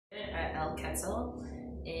El Quetzal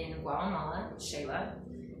in Guatemala, Shayla,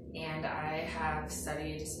 and I have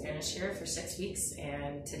studied Spanish here for 6 weeks,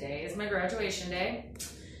 and today is my graduation day.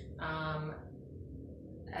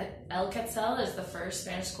 El Quetzal is the first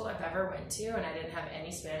Spanish school I've ever went to, and I didn't have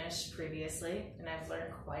any Spanish previously, and I've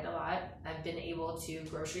learned quite a lot. I've been able to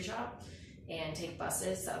grocery shop and take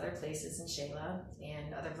buses to other places in Shayla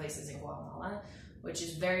and other places in Guatemala, which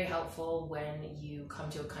is very helpful when you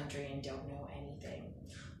come to a country and don't know anything.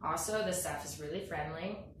 Also, the staff is really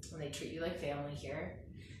friendly, and they treat you like family here.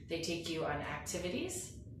 They take you on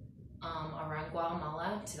activities around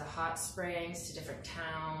Guatemala, to the hot springs, to different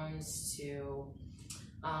towns, to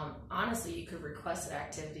honestly, you could request an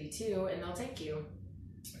activity too, and they'll take you.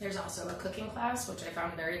 There's also a cooking class, which I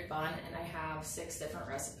found very fun, and I have 6 different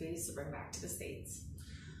recipes to bring back to the States.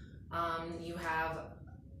 You have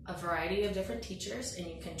a variety of different teachers, and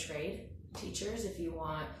you can trade teachers if you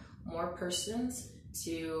want more persons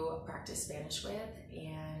to practice Spanish with,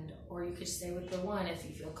 or you could stay with the one if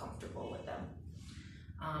you feel comfortable with them.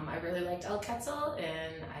 I really liked El Quetzal,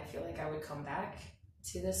 and I feel like I would come back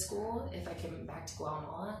to this school if I came back to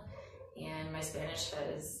Guatemala, and my Spanish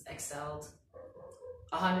has excelled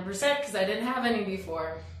 100% because I didn't have any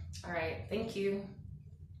before. All right, thank you.